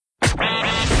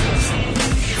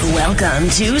Welcome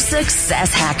to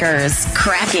Success Hackers,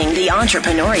 Cracking the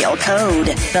Entrepreneurial Code,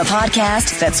 the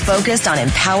podcast that's focused on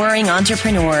empowering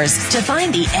entrepreneurs to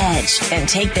find the edge and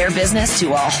take their business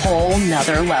to a whole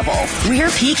nother level. We're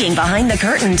peeking behind the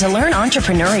curtain to learn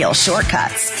entrepreneurial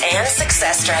shortcuts and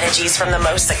success strategies from the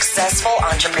most successful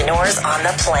entrepreneurs on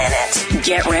the planet.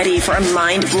 Get ready for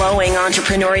mind-blowing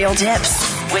entrepreneurial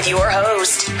tips with your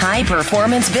host,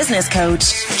 high-performance business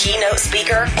coach, keynote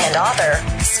speaker, and author,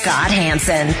 Scott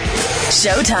Hanson.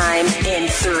 Showtime in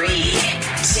 3, 2,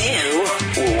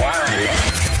 1.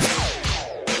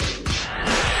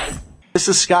 This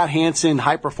is Scott Hanson,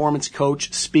 high-performance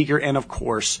coach, speaker, and of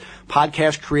course,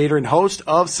 podcast creator and host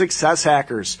of Success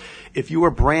Hackers. If you are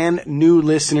a brand new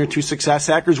listener to Success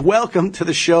Hackers, welcome to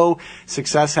the show.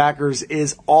 Success Hackers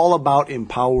is all about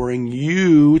empowering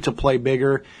you to play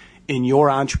bigger in your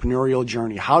entrepreneurial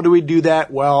journey. How do we do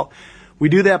that? Well, we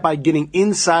do that by getting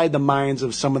inside the minds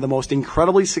of some of the most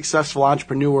incredibly successful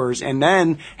entrepreneurs and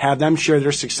then have them share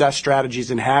their success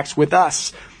strategies and hacks with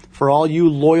us. For all you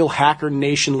loyal Hacker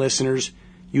Nation listeners,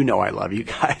 you know I love you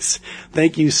guys.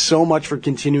 Thank you so much for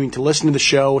continuing to listen to the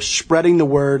show, spreading the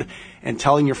word, and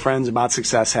telling your friends about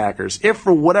Success Hackers. If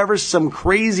for whatever some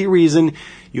crazy reason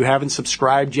you haven't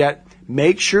subscribed yet,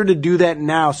 make sure to do that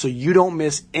now so you don't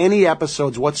miss any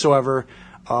episodes whatsoever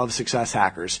of Success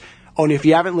Hackers. Oh, and if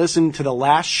you haven't listened to the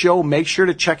last show, make sure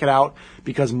to check it out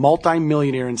because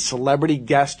multimillionaire and celebrity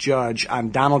guest judge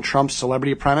on Donald Trump's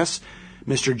Celebrity Apprentice,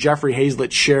 Mr. Jeffrey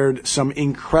Hazlett, shared some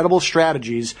incredible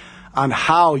strategies on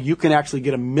how you can actually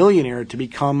get a millionaire to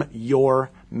become your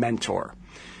mentor.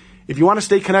 If you want to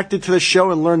stay connected to the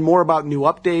show and learn more about new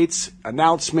updates,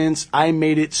 announcements, I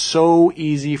made it so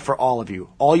easy for all of you.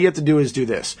 All you have to do is do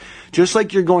this. Just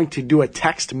like you're going to do a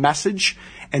text message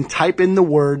and type in the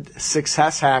word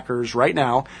Success Hackers right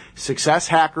now, Success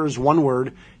Hackers, one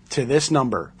word, to this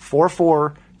number,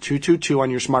 44222 on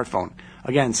your smartphone.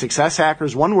 Again, Success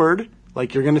Hackers, one word,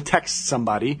 like you're going to text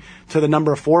somebody, to the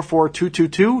number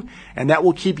 44222, and that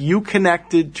will keep you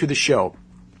connected to the show.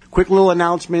 Quick little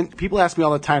announcement. People ask me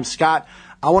all the time, Scott,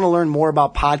 I want to learn more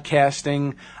about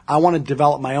podcasting. I want to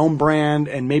develop my own brand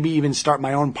and maybe even start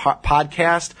my own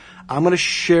podcast. I'm going to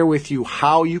share with you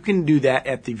how you can do that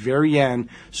at the very end,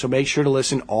 so make sure to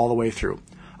listen all the way through.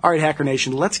 All right, Hacker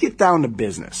Nation, let's get down to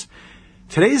business.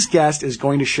 Today's guest is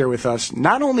going to share with us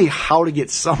not only how to get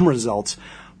some results,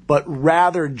 but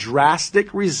rather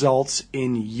drastic results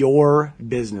in your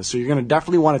business. So you're going to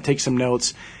definitely want to take some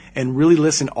notes and really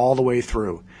listen all the way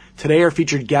through. Today, our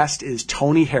featured guest is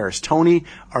Tony Harris. Tony,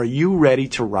 are you ready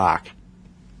to rock?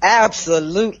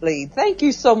 Absolutely. Thank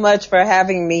you so much for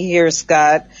having me here,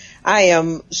 Scott. I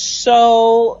am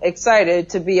so excited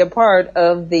to be a part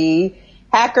of the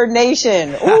Hacker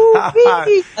Nation. Ooh,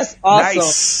 that's awesome.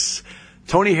 Nice.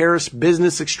 Tony Harris,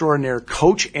 business extraordinaire,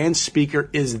 coach and speaker,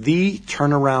 is the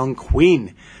turnaround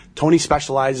queen. Tony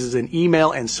specializes in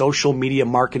email and social media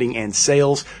marketing and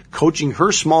sales, coaching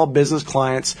her small business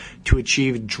clients to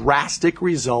achieve drastic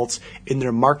results in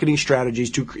their marketing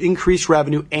strategies to increase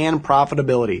revenue and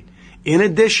profitability. In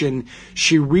addition,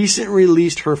 she recently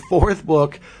released her 4th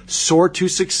book, Soar to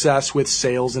Success with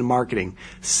Sales and Marketing,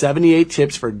 78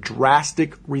 Tips for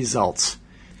Drastic Results.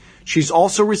 She's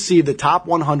also received the Top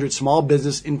 100 Small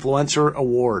Business Influencer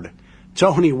Award.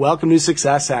 Tony, welcome to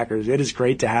Success Hackers. It is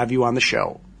great to have you on the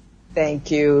show.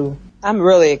 Thank you. I'm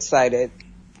really excited.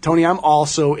 Tony, I'm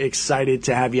also excited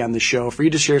to have you on the show for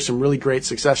you to share some really great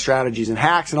success strategies and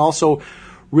hacks, and also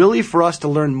really for us to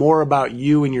learn more about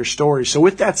you and your story. So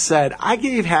with that said, I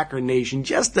gave Hacker Nation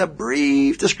just a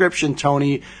brief description,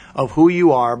 Tony, of who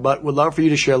you are, but would love for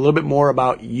you to share a little bit more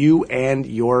about you and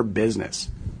your business.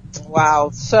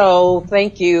 Wow. So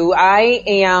thank you. I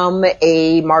am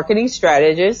a marketing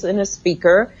strategist and a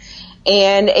speaker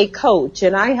and a coach,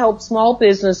 and I help small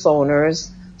business owners,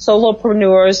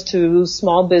 solopreneurs to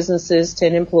small businesses,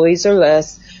 10 employees or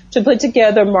less, to put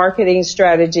together marketing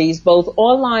strategies, both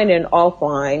online and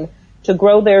offline, to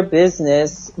grow their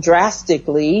business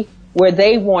drastically where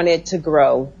they want it to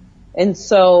grow. And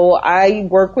so I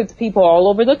work with people all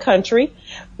over the country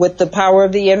with the power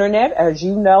of the internet, as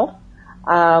you know.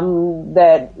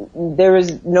 That there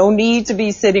is no need to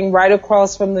be sitting right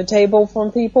across from the table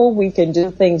from people. We can do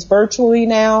things virtually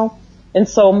now. And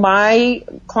so my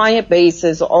client base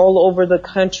is all over the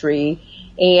country,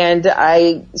 and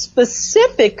I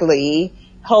specifically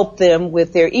help them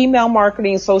with their email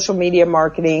marketing, social media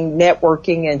marketing,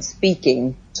 networking, and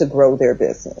speaking to grow their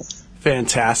business.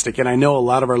 Fantastic. And I know a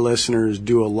lot of our listeners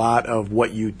do a lot of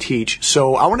what you teach.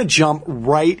 So I want to jump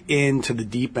right into the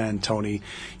deep end, Tony.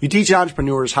 You teach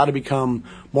entrepreneurs how to become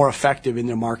more effective in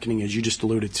their marketing, as you just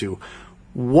alluded to.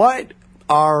 What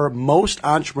are most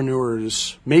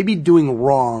entrepreneurs maybe doing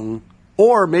wrong,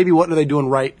 or maybe what are they doing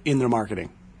right in their marketing?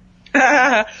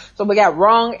 So we got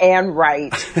wrong and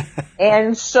right.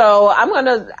 And so I'm going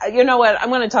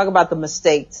to talk about the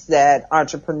mistakes that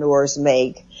entrepreneurs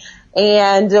make.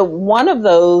 And one of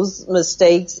those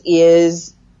mistakes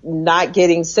is not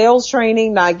getting sales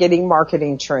training, not getting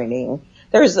marketing training.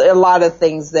 There's a lot of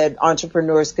things that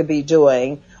entrepreneurs could be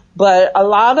doing. But a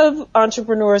lot of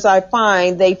entrepreneurs I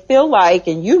find, they feel like,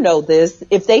 and you know this,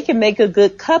 if they can make a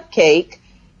good cupcake,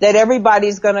 that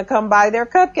everybody's going to come buy their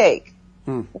cupcake.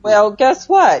 Well, guess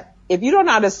what? If you don't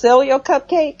know how to sell your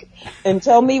cupcake and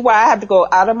tell me why I have to go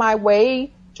out of my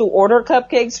way to order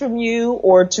cupcakes from you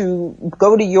or to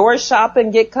go to your shop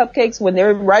and get cupcakes when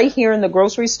they're right here in the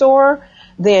grocery store,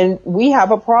 then we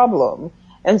have a problem.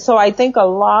 And so I think a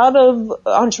lot of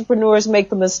entrepreneurs make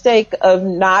the mistake of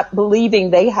not believing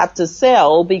they have to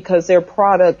sell because their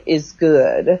product is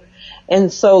good.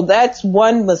 And so that's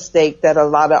one mistake that a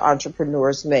lot of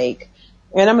entrepreneurs make.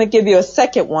 And I'm going to give you a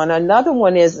second one. Another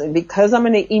one is because I'm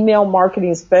an email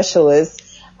marketing specialist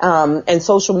and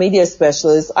social media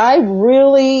specialist, I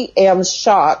really am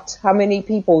shocked how many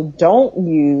people don't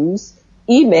use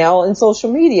email and social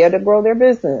media to grow their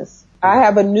business. I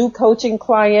have a new coaching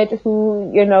client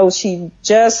who,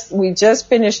 we just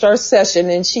finished our session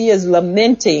and she is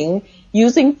lamenting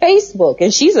using Facebook.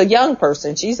 And she's a young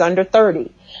person. She's under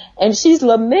 30. And she's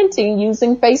lamenting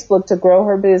using Facebook to grow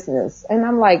her business. And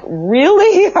I'm like,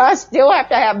 really? I still have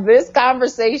to have this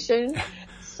conversation?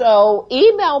 So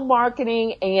email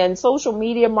marketing and social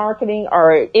media marketing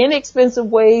are inexpensive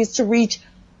ways to reach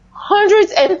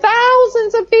hundreds and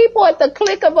thousands of people at the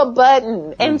click of a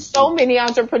button. And so many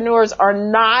entrepreneurs are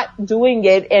not doing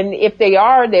it. And if they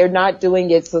are, they're not doing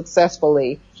it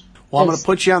successfully. Well, I'm going to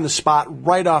put you on the spot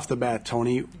right off the bat,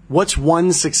 Tony. What's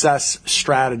one success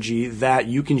strategy that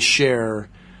you can share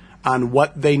on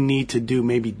what they need to do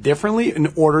maybe differently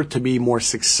in order to be more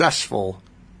successful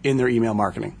in their email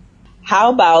marketing?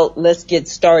 How about let's get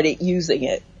started using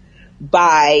it?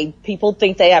 People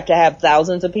think they have to have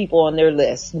thousands of people on their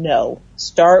list. No,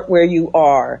 start where you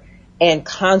are and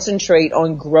concentrate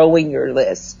on growing your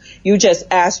list. You just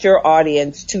ask your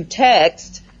audience to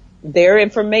text their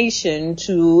information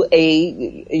to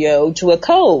a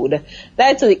code.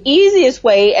 That's the easiest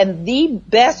way and the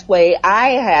best way I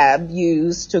have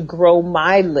used to grow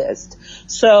my list.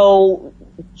 So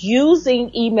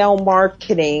using email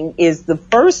marketing is the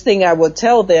first thing I will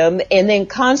tell them, and then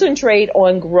concentrate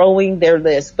on growing their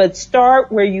list. But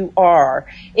start where you are.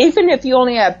 Even if you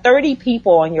only have 30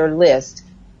 people on your list,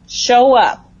 show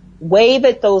up. Wave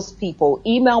at those people.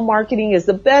 Email marketing is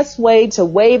the best way to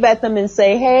wave at them and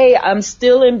say, hey, I'm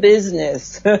still in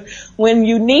business. When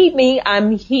you need me,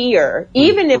 I'm here.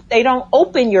 Even if they don't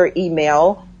open your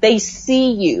email, they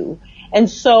see you. And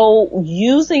so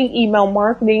using email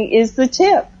marketing is the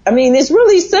tip. I mean, it's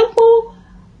really simple,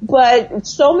 but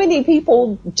so many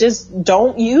people just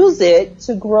don't use it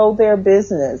to grow their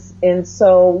business. And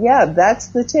so, yeah, that's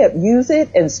the tip. Use it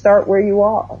and start where you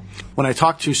are. When I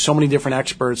talk to so many different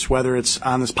experts, whether it's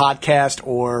on this podcast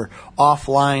or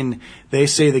offline, they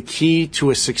say the key to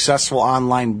a successful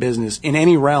online business in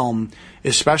any realm,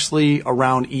 especially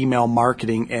around email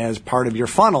marketing as part of your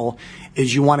funnel,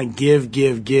 is you want to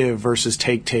give versus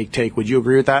take. Would you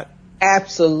agree with that?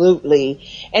 Absolutely.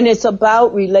 And it's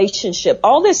about relationship.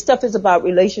 All this stuff is about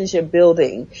relationship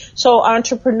building. So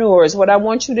entrepreneurs, what I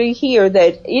want you to hear,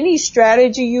 that any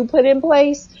strategy you put in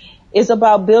place is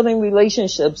about building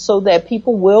relationships so that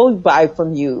people will buy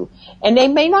from you. And they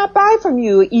may not buy from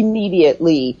you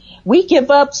immediately. We give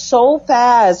up so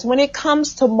fast. When it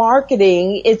comes to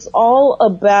marketing, it's all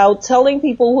about telling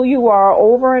people who you are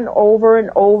over and over and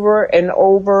over and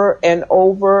over and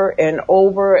over and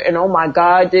over. And oh my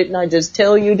God, didn't I just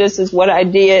tell you this is what I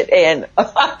did? And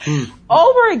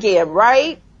over again,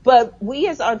 right? But we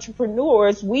as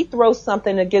entrepreneurs, we throw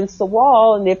something against the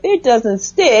wall, and if it doesn't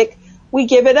stick, we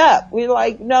give it up. We're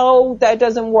like, no, that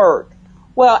doesn't work.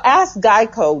 Well, ask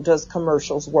Geico, does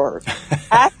commercials work?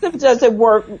 Ask them, does it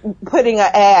work putting an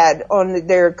ad on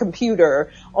their computer,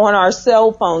 on our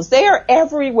cell phones? They are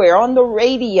everywhere, on the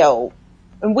radio.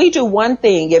 And we do one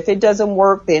thing. If it doesn't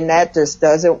work, then that just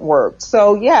doesn't work.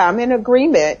 So, yeah, I'm in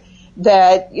agreement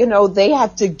that, they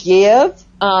have to give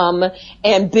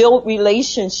and build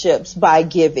relationships by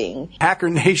giving. Hacker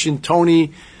Nation,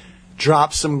 Tony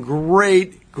dropped some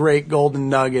great golden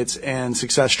nuggets and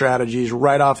success strategies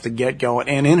right off the get-go.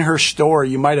 And in her story,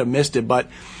 you might have missed it, but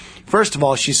first of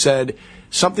all, she said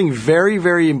something very,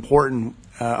 very important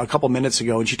a couple minutes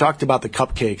ago, and she talked about the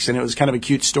cupcakes, and it was kind of a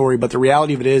cute story, but the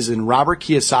reality of it is, and Robert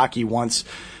Kiyosaki once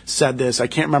said this. I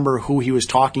can't remember who he was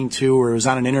talking to, or it was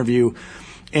on an interview.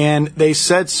 And they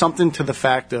said something to the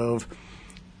fact of,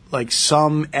 like,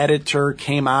 some editor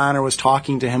came on or was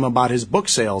talking to him about his book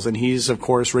sales. And he's, of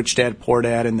course, Rich Dad, Poor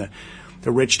Dad, and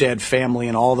the Rich Dad family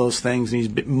and all those things. And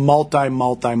he's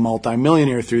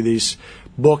multi-millionaire through these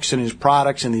books and his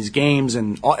products and these games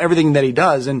and everything that he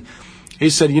does. And he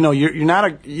said, you know,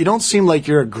 you don't seem like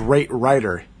you're a great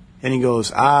writer. And he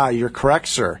goes, you're correct,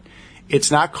 sir.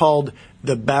 It's not called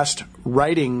the best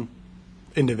writing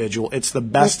individual. It's the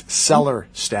best seller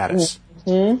status.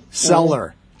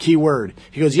 Seller, keyword.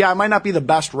 He goes, yeah, I might not be the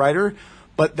best writer,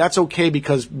 but that's okay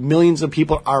because millions of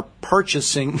people are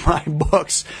purchasing my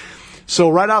books. So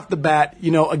right off the bat,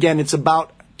 you know, again, it's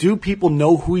about, do people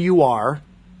know who you are,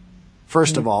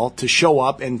 first of all, to show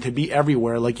up and to be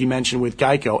everywhere, like you mentioned with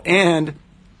Geico. And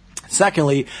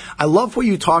secondly, I love what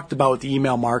you talked about with the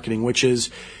email marketing, which is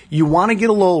you want to get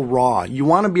a little raw. You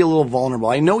want to be a little vulnerable.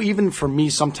 I know even for me,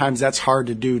 sometimes that's hard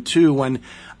to do too when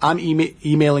I'm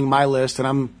emailing my list and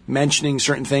I'm mentioning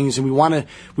certain things, and we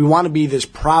want to be this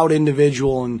proud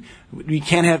individual, and we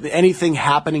can't have anything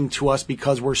happening to us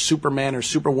because we're Superman or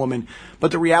Superwoman.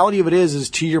 But the reality of it is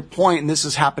to your point, and this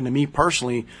has happened to me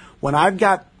personally, when I've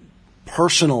got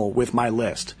personal with my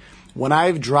list, when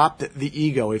I've dropped the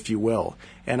ego, if you will,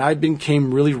 and I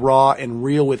became really raw and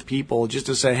real with people just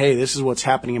to say, hey, this is what's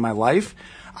happening in my life,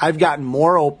 I've gotten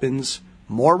more opens,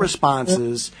 more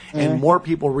responses, and more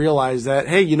people realize that,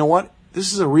 hey, you know what?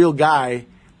 This is a real guy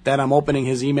that I'm opening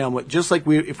his email with, just like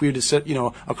if we were to sit, you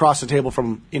know, across the table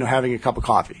from, you know, having a cup of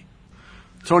coffee.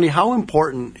 Tony, how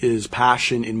important is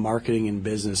passion in marketing and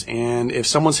business? And if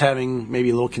someone's having maybe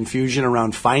a little confusion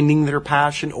around finding their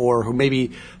passion, or who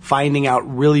maybe finding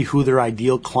out really who their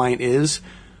ideal client is,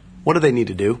 what do they need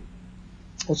to do?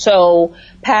 So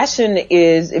passion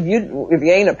is, if you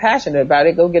ain't passionate about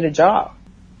it, go get a job.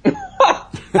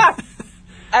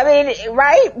 I mean,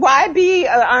 right? Why be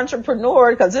an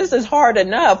entrepreneur? Because this is hard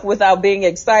enough without being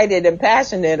excited and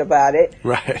passionate about it.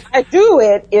 Right. I do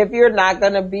it if you're not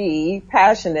going to be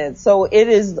passionate. So it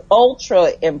is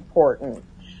ultra important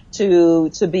to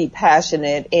be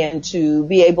passionate and to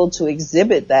be able to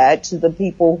exhibit that to the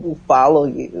people who follow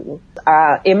you.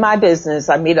 In my business,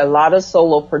 I meet a lot of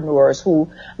solopreneurs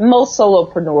most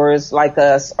solopreneurs like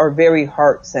us are very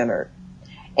heart-centered.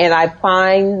 And I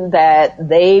find that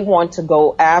they want to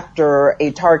go after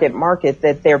a target market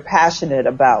that they're passionate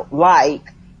about, like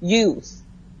youth,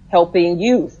 helping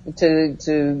youth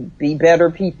to be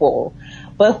better people.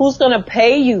 But who's going to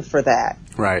pay you for that?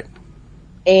 Right.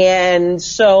 And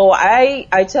so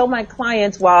I tell my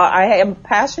clients, while I am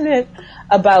passionate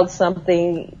about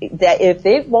something, that if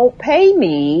it won't pay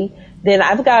me, then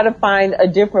I've got to find a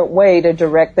different way to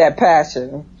direct that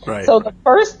passion. Right. So the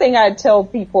first thing I tell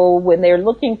people when they're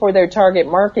looking for their target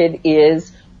market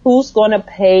is, who's going to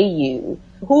pay you?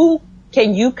 Who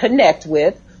can you connect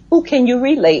with? Who can you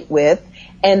relate with?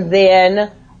 And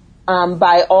then,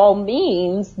 by all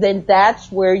means, then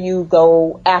that's where you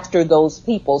go after those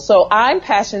people. So I'm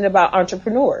passionate about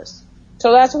entrepreneurs.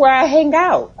 So that's where I hang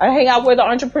out. I hang out where the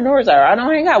entrepreneurs are. I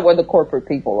don't hang out where the corporate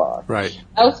people are. Right.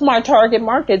 That's my target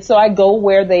market, so I go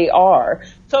where they are.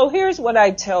 So here's what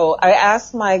I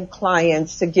ask my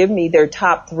clients to give me their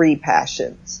top 3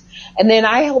 passions. And then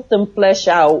I help them flesh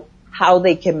out how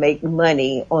they can make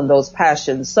money on those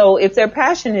passions. So if their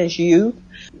passion is youth,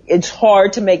 it's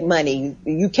hard to make money.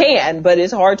 You can, but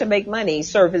it's hard to make money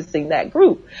servicing that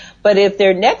group. But if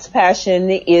their next passion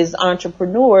is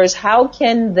entrepreneurs, how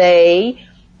can they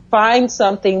find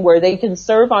something where they can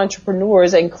serve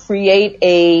entrepreneurs and create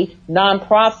a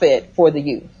nonprofit for the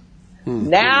youth?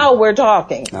 Now we're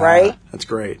talking, right? That's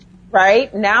great.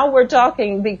 Right? Now we're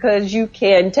talking, because you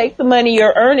can take the money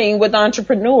you're earning with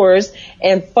entrepreneurs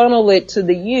and funnel it to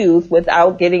the youth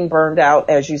without getting burned out,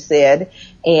 as you said,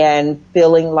 and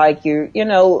feeling like because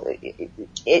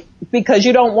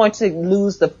you don't want to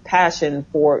lose the passion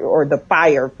or the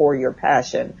fire for your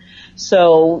passion.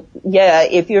 So yeah,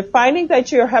 if you're finding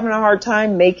that you're having a hard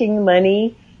time making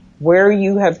money where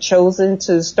you have chosen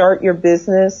to start your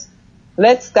business,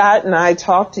 let Scott and I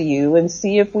talk to you and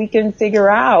see if we can figure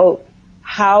out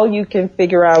how you can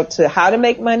figure out how to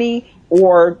make money,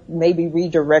 or maybe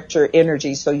redirect your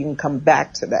energy so you can come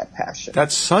back to that passion.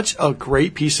 That's such a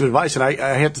great piece of advice. And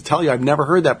I have to tell you, I've never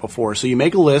heard that before. So you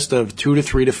make a list of 2 to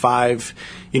 3 to 5,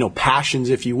 passions,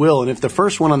 if you will. And if the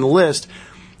first one on the list,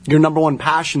 your number one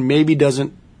passion, maybe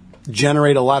doesn't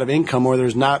generate a lot of income, or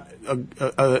there's not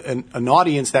an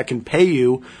audience that can pay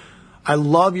you, I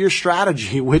love your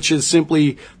strategy, which is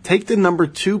simply take the number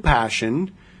 2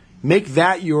 passion, make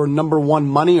that your number one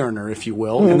money earner, if you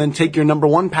will, and then take your number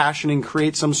one passion and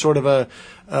create some sort of a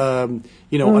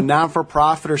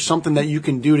non-for-profit or something that you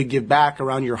can do to give back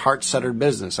around your heart-centered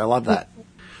business. I love that.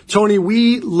 Tony,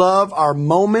 we love our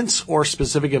moments or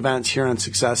specific events here on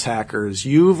Success Hackers.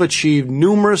 You've achieved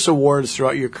numerous awards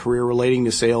throughout your career relating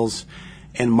to sales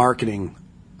and marketing.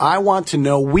 We want to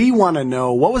know,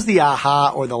 what was the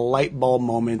aha or the light bulb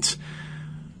moment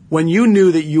when you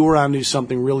knew that you were onto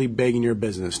something really big in your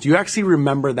business? Do you actually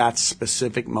remember that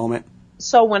specific moment?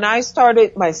 So when I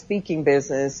started my speaking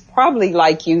business, probably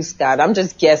like you, Scott, I'm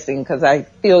just guessing because I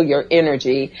feel your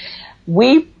energy.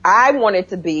 I wanted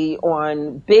to be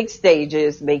on big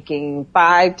stages making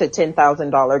 $5,000 to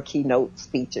 $10,000 keynote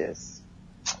speeches.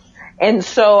 And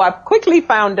so I quickly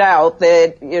found out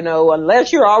that,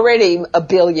 unless you're already a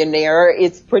billionaire,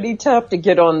 it's pretty tough to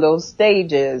get on those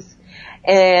stages.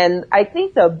 And I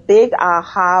think the big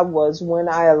aha was when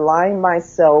I aligned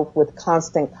myself with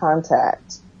Constant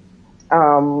Contact,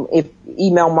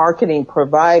 email marketing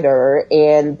provider,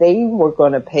 and they were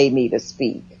going to pay me to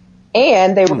speak.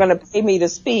 And they were going to pay me to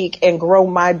speak and grow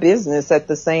my business at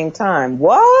the same time.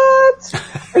 What?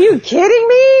 Are you kidding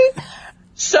me?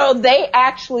 So they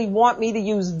actually want me to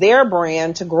use their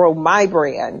brand to grow my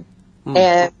brand.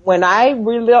 And when I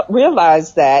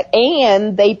realized that,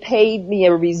 and they paid me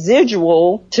a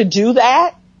residual to do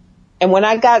that, and when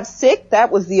I got sick,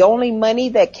 that was the only money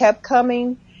that kept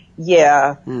coming.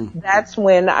 Yeah, that's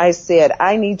when I said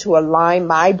I need to align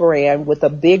my brand with a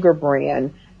bigger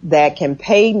brand that can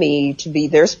pay me to be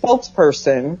their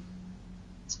spokesperson.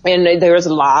 And there's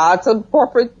lots of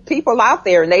corporate people out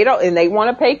there, and they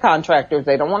want to pay contractors.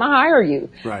 They don't want to hire you.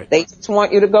 Right. They just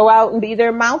want you to go out and be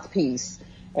their mouthpiece.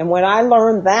 And when I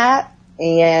learned that,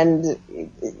 and,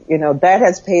 that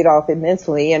has paid off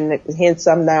immensely, and hence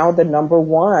I'm now the number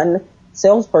one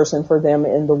salesperson for them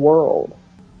in the world.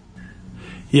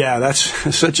 Yeah, that's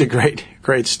such a great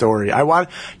story. You know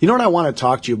what I want to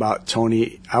talk to you about,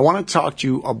 Tony? I want to talk to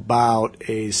you about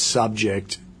a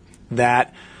subject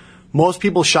that most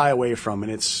people shy away from,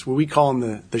 and it's what we call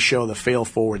in the show the fail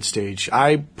forward stage.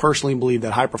 I personally believe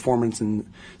that high performance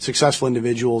and successful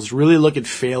individuals really look at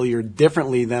failure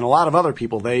differently than a lot of other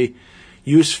people. They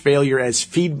use failure as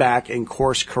feedback and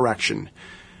course correction.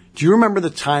 Do you remember the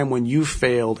time when you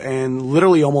failed and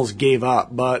literally almost gave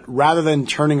up, but rather than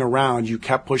turning around, you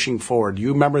kept pushing forward? Do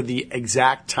you remember the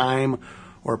exact time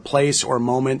or place or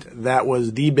moment that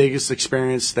was the biggest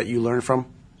experience that you learned from?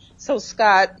 So,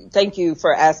 Scott, thank you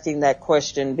for asking that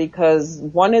question, because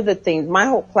one of the things, my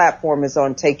whole platform is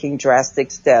on taking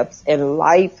drastic steps, and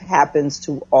life happens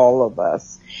to all of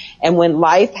us. And when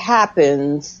life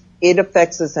happens, it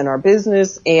affects us in our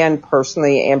business and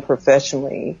personally and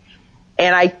professionally.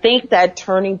 And I think that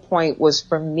turning point was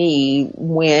for me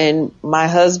when my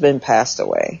husband passed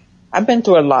away. I've been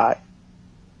through a lot.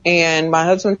 And my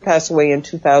husband passed away in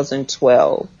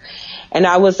 2012. And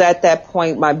I was at that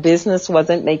point, my business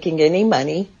wasn't making any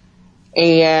money.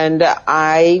 And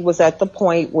I was at the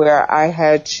point where I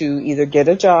had to either get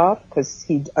a job, because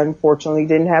he unfortunately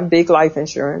didn't have big life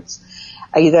insurance.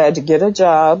 I either had to get a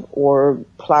job or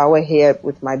plow ahead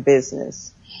with my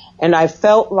business. And I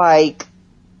felt like,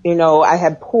 I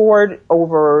had poured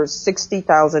over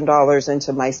 $60,000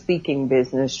 into my speaking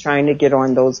business, trying to get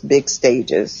on those big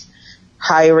stages,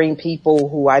 hiring people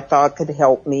who I thought could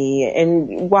help me.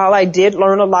 And while I did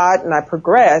learn a lot and I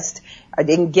progressed, I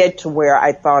didn't get to where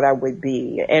I thought I would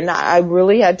be. And I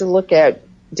really had to look at,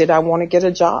 did I want to get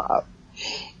a job?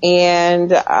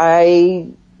 And I,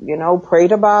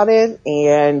 prayed about it,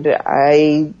 and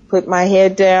I put my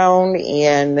head down,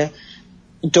 and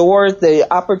the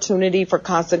opportunity for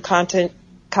Constant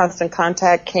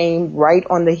Contact came right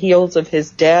on the heels of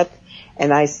his death.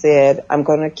 And I said, I'm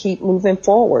going to keep moving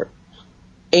forward.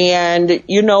 And,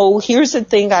 here's the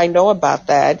thing I know about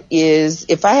that is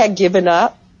if I had given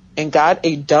up and got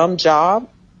a dumb job,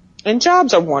 and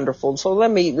jobs are wonderful. So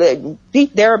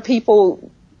there are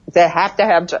people that have to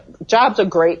have jobs are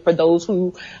great for those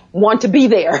who want to be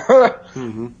there.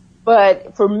 Mm-hmm.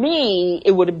 But for me,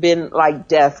 it would have been like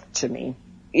death to me.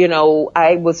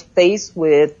 I was faced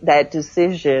with that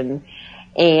decision,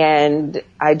 and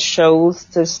I chose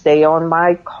to stay on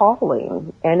my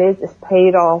calling, and it has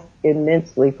paid off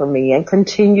immensely for me and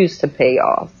continues to pay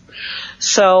off.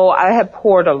 So I have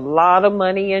poured a lot of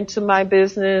money into my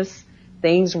business.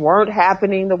 Things weren't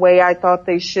happening the way I thought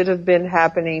they should have been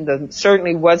happening.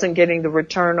 Certainly wasn't getting the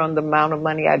return on the amount of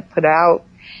money I'd put out.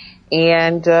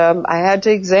 And I had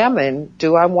to examine,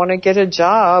 do I want to get a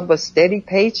job, a steady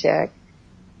paycheck?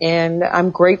 And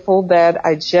I'm grateful that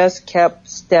I just kept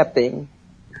stepping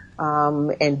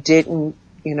and didn't,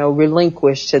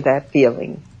 relinquish to that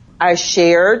feeling. I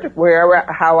shared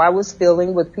how I was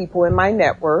feeling with people in my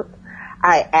network.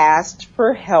 I asked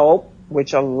for help,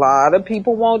 which a lot of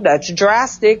people won't. That's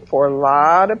drastic for a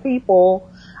lot of people.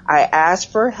 I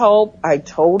asked for help. I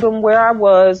told them where I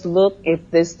was. Look, if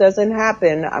this doesn't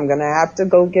happen, I'm going to have to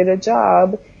go get a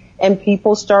job. And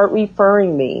people start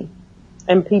referring me.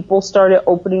 And people started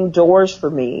opening doors for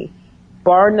me,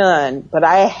 bar none. But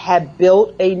I had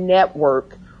built a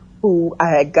network who I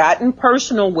had gotten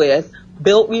personal with,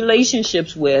 built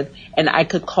relationships with, and I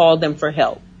could call them for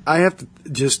help. I have to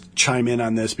just chime in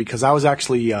on this because I was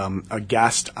actually a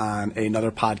guest on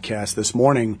another podcast this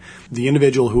morning. The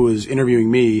individual who was interviewing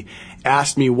me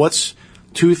asked me, what's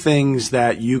 2 things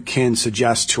that you can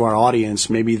suggest to our audience,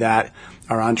 maybe that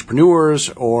are entrepreneurs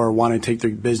or want to take their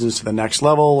business to the next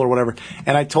level or whatever.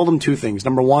 And I told them 2 things.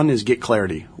 Number 1 is get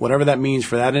clarity. Whatever that means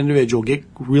for that individual, get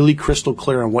really crystal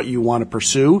clear on what you want to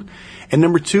pursue. And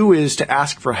number 2 is to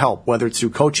ask for help, whether it's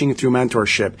through coaching, through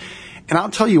mentorship. And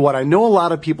I'll tell you what, I know a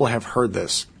lot of people have heard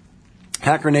this.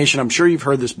 Hacker Nation, I'm sure you've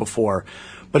heard this before,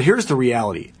 but here's the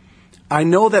reality. I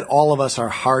know that all of us are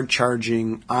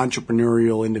hard-charging,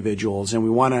 entrepreneurial individuals, and we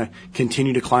want to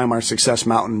continue to climb our success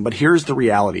mountain, but here's the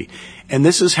reality. And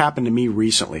this has happened to me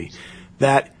recently,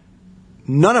 that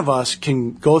none of us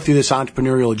can go through this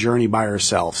entrepreneurial journey by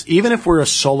ourselves, even if we're a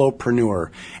solopreneur.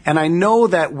 And I know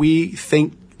that we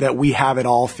think that we have it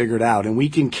all figured out, and we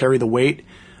can carry the weight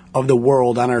of the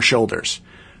world on our shoulders.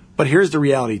 But here's the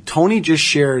reality. Tony just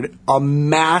shared a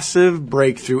massive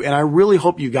breakthrough, and I really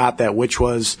hope you got that, which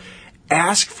was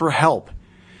ask for help.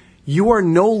 You are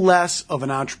no less of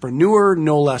an entrepreneur,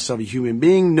 no less of a human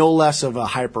being, no less of a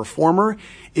high performer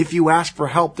if you ask for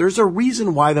help. There's a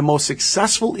reason why the most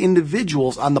successful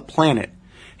individuals on the planet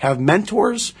have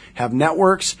mentors, have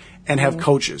networks, and have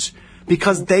coaches.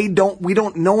 Because no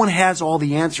one has all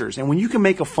the answers. And when you can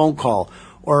make a phone call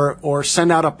or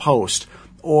send out a post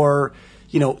or,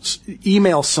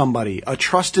 email somebody, a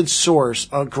trusted source,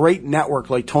 a great network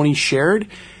like Tony shared,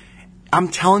 I'm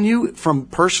telling you from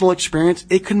personal experience,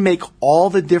 it can make all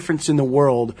the difference in the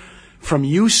world from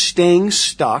you staying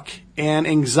stuck and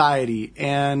anxiety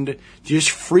and just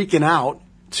freaking out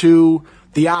to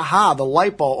the aha, the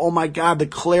light bulb. Oh my God, the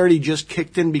clarity just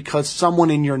kicked in because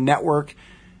someone in your network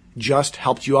just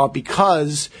helped you out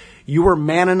because you were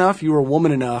man enough, you were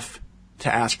woman enough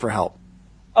to ask for help.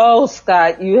 Oh,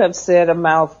 Scott, you have said a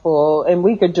mouthful, and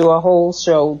we could do a whole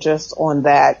show just on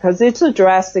that because it's a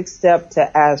drastic step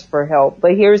to ask for help.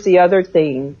 But here's the other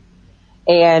thing.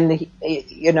 And,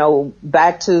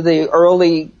 back to the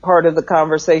early part of the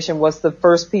conversation, what's the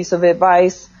first piece of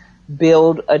advice?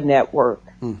 Build a network.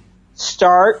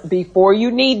 Start before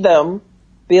you need them,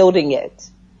 building it.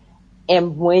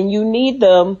 And when you need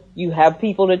them, you have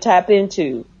people to tap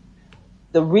into.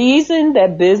 The reason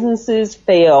that businesses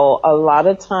fail a lot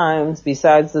of times,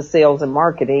 besides the sales and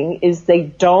marketing, is they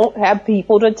don't have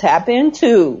people to tap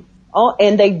into. Oh,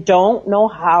 and they don't know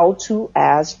how to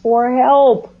ask for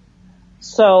help.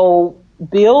 So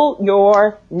build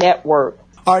your network.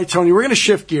 All right, Tony, we're going to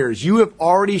shift gears. You have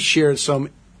already shared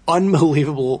some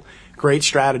unbelievable great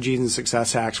strategies and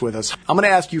success hacks with us. I'm going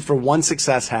to ask you for one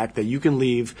success hack that you can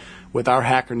leave with our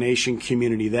Hacker Nation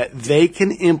community that they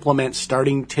can implement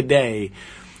starting today,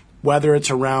 whether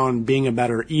it's around being a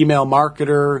better email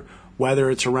marketer, whether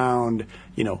it's around,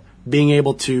 being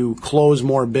able to close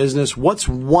more business. What's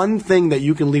one thing that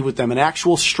you can leave with them, an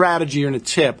actual strategy and a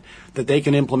tip that they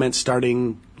can implement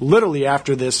starting literally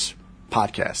after this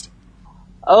podcast?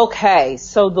 Okay,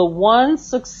 so the one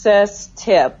success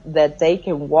tip that they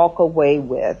can walk away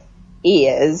with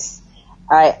is,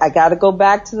 I got to go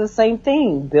back to the same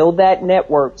thing, build that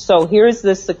network. So here's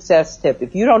the success tip.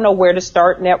 If you don't know where to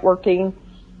start networking,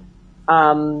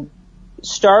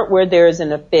 start where there is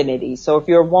an affinity. So if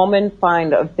you're a woman,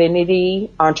 find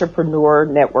affinity entrepreneur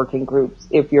networking groups.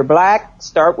 If you're black,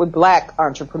 start with black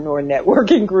entrepreneur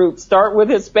networking groups. Start with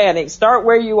Hispanic. Start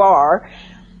where you are.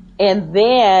 And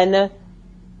then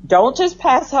don't just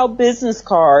pass out business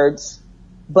cards,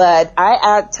 but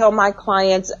I tell my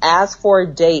clients, ask for a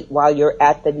date while you're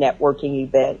at the networking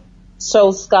event.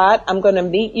 So Scott, I'm going to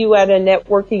meet you at a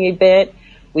networking event.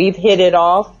 We've hit it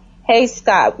off. Hey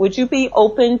Scott, would you be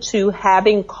open to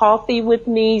having coffee with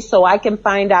me so I can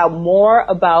find out more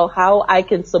about how I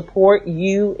can support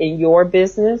you in your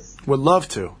business? Would love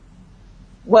to.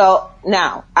 Well,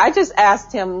 now, I just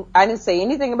asked him, I didn't say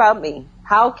anything about me.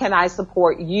 How can I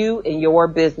support you in your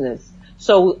business?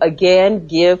 So again,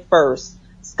 give first.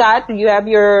 Scott, do you have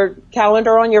your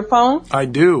calendar on your phone? I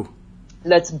do.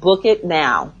 Let's book it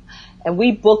now. And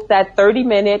we booked that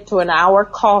 30-minute to an hour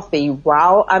coffee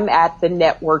while I'm at the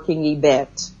networking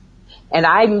event. And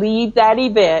I leave that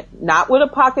event not with a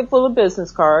pocket full of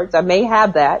business cards. I may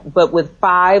have that, but with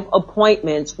 5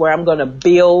 appointments where I'm going to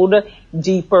build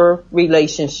deeper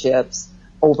relationships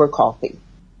over coffee.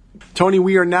 Tony,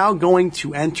 we are now going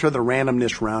to enter the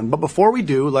randomness round, but before we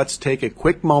do, let's take a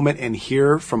quick moment and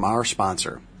hear from our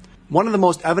sponsor. One of the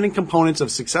most evident components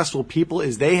of successful people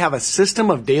is they have a system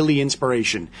of daily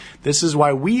inspiration. This is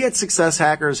why we at Success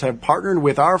Hackers have partnered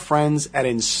with our friends at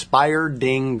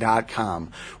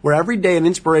InspireDing.com, where every day an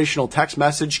inspirational text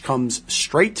message comes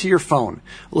straight to your phone.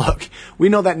 Look, we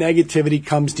know that negativity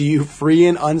comes to you free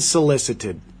and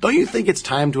unsolicited. Don't you think it's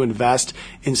time to invest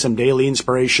in some daily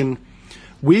inspiration?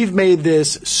 We've made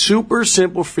this super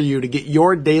simple for you to get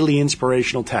your daily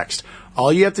inspirational text.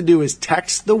 All you have to do is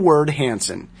text the word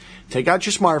Hansen. Take out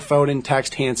your smartphone and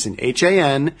text Hansen,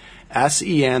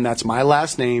 Hansen, that's my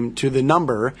last name, to the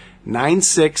number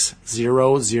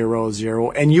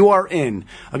 96000, and you are in.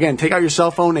 Again, take out your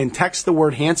cell phone and text the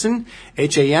word Hansen,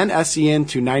 Hansen,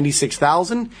 to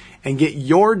 96,000, and get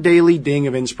your daily ding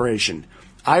of inspiration.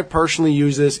 I personally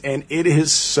use this, and it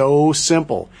is so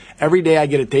simple. Every day I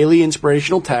get a daily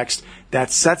inspirational text that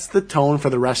sets the tone for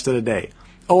the rest of the day.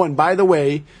 Oh, and by the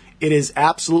way, it is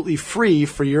absolutely free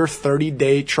for your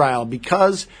 30-day trial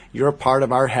because you're a part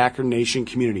of our Hacker Nation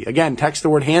community. Again, text the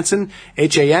word Hansen,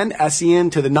 Hansen,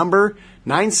 to the number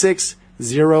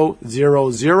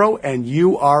 96000, and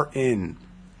you are in.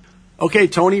 Okay,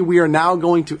 Tony, we are now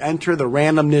going to enter the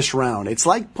randomness round. It's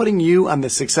like putting you on the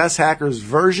Success Hackers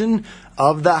version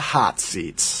of the hot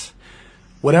seats.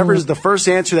 Whatever is the first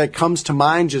answer that comes to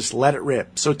mind, just let it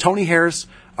rip. So, Tony Harris,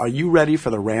 are you ready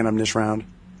for the randomness round?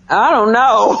 I don't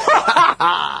know.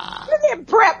 You didn't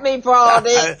prep me for all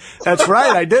this. That's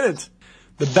right, I didn't.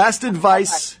 The best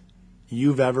advice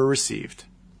you've ever received.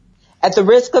 At the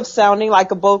risk of sounding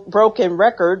like a broken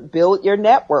record, build your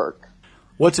network.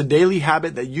 What's a daily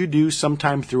habit that you do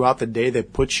sometime throughout the day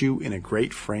that puts you in a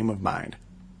great frame of mind?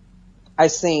 I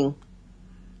sing.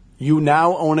 You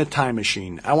now own a time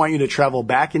machine. I want you to travel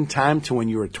back in time to when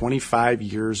you were 25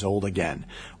 years old again.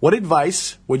 What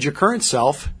advice would your current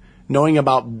self, knowing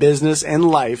about business and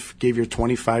life, give your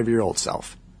 25-year-old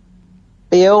self?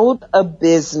 Build a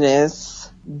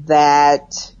business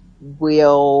that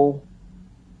will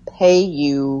pay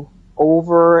you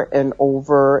over and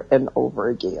over and over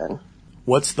again.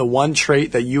 What's the one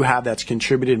trait that you have that's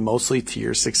contributed mostly to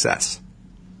your success?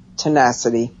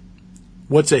 Tenacity.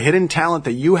 What's a hidden talent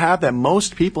that you have that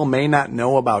most people may not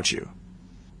know about you?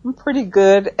 I'm pretty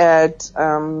good at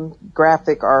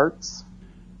graphic arts.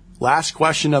 Last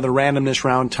question of the randomness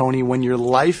round, Tony. When your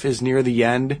life is near the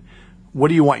end, what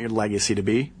do you want your legacy to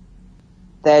be?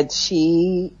 That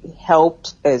she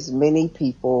helped as many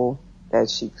people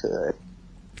as she could.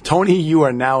 Tony, you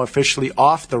are now officially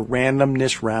off the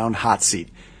randomness round hot seat.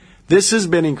 This has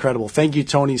been incredible. Thank you,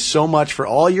 Tony, so much for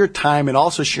all your time and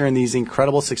also sharing these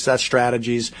incredible success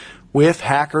strategies with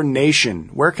Hacker Nation.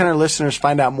 Where can our listeners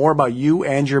find out more about you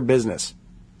and your business?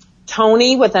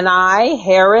 Tony with an I,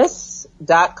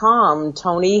 Harris.com,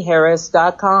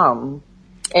 TonyHarris.com.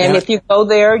 And if you go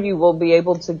there, you will be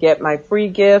able to get my free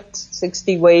gift,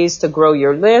 60 Ways to Grow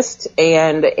Your List,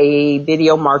 and a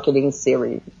video marketing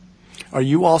series. Are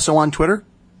you also on Twitter?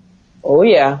 Oh,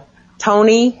 yeah.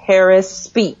 Tony Harris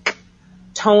Speak.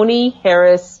 Tony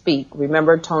Harris Speak.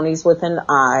 Remember, Tony's with an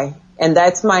I. And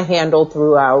that's my handle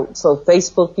throughout. So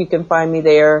Facebook, you can find me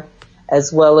there,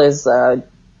 as well as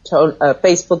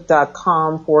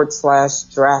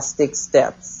Facebook.com/drastic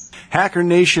steps. Hacker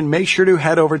Nation, make sure to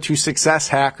head over to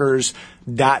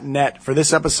successhackers.net for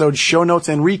this episode's show notes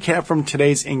and recap from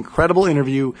today's incredible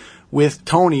interview with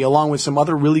Tony, along with some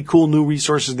other really cool new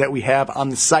resources that we have on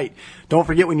the site. Don't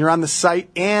forget, when you're on the site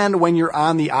and when you're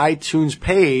on the iTunes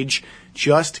page,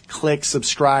 just click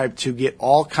subscribe to get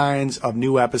all kinds of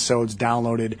new episodes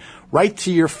downloaded right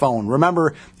to your phone.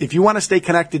 Remember, if you want to stay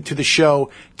connected to the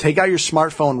show, take out your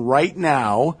smartphone right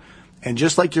now, and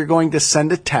just like you're going to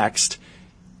send a text,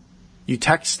 you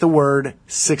text the word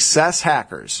Success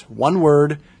Hackers, one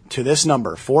word, to this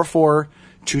number,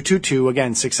 44222.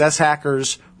 Again, Success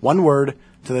Hackers, one word,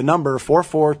 to the number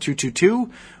 44222.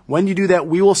 When you do that,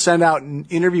 we will send out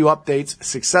interview updates,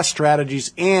 success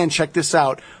strategies, and check this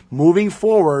out. Moving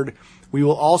forward, we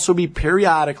will also be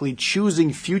periodically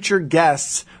choosing future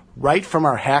guests right from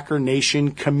our Hacker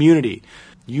Nation community.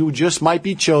 You just might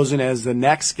be chosen as the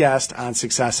next guest on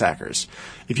Success Hackers.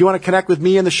 If you want to connect with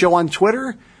me and the show on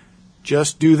Twitter,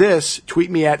 just do this. Tweet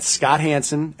me at Scott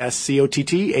Hansen,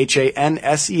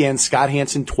 SCOTTHANSEN, Scott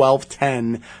Hansen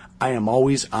 1210. I am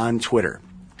always on Twitter.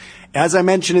 As I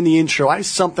mentioned in the intro, I have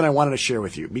something I wanted to share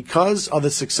with you. Because of the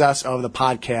success of the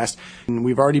podcast, and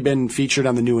we've already been featured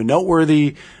on the New and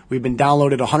Noteworthy. We've been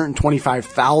downloaded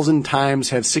 125,000 times,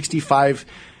 have 65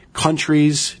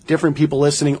 countries, different people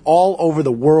listening all over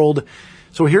the world.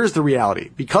 So here's the reality.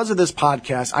 Because of this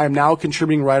podcast, I am now a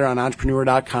contributing writer on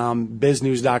entrepreneur.com,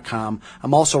 biznews.com.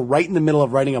 I'm also right in the middle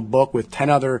of writing a book with 10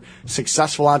 other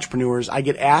successful entrepreneurs. I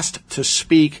get asked to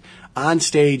speak on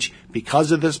stage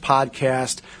because of this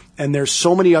podcast. And there's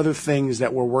so many other things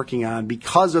that we're working on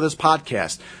because of this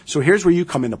podcast. So here's where you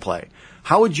come into play.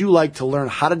 How would you like to learn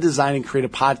how to design and create a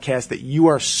podcast that you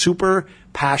are super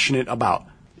passionate about?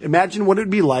 Imagine what it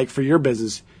would be like for your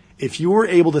business if you were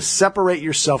able to separate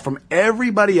yourself from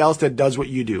everybody else that does what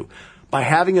you do by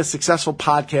having a successful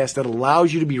podcast that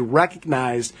allows you to be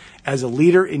recognized as a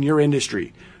leader in your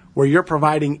industry, where you're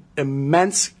providing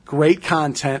immense, great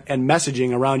content and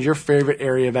messaging around your favorite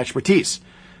area of expertise.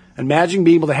 Imagine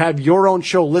being able to have your own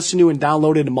show listened to and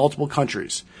downloaded in multiple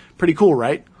countries. Pretty cool,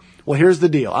 right? Well, here's the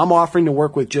deal. I'm offering to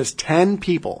work with just 10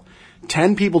 people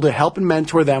to help and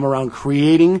mentor them around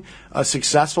creating a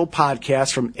successful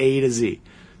podcast from A to Z.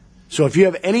 So if you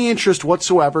have any interest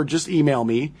whatsoever, just email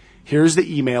me. Here's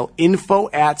the email,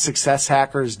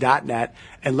 info@successhackers.net,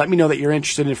 and let me know that you're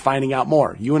interested in finding out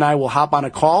more. You and I will hop on a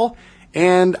call,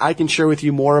 and I can share with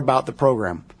you more about the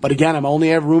program. But again, I only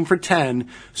have room for 10,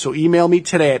 so email me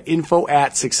today at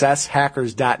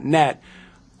info@successhackers.net,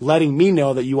 letting me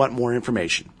know that you want more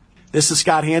information. This is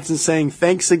Scott Hanson saying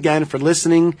thanks again for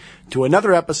listening to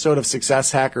another episode of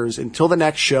Success Hackers. Until the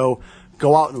next show,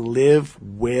 go out and live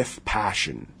with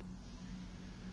passion.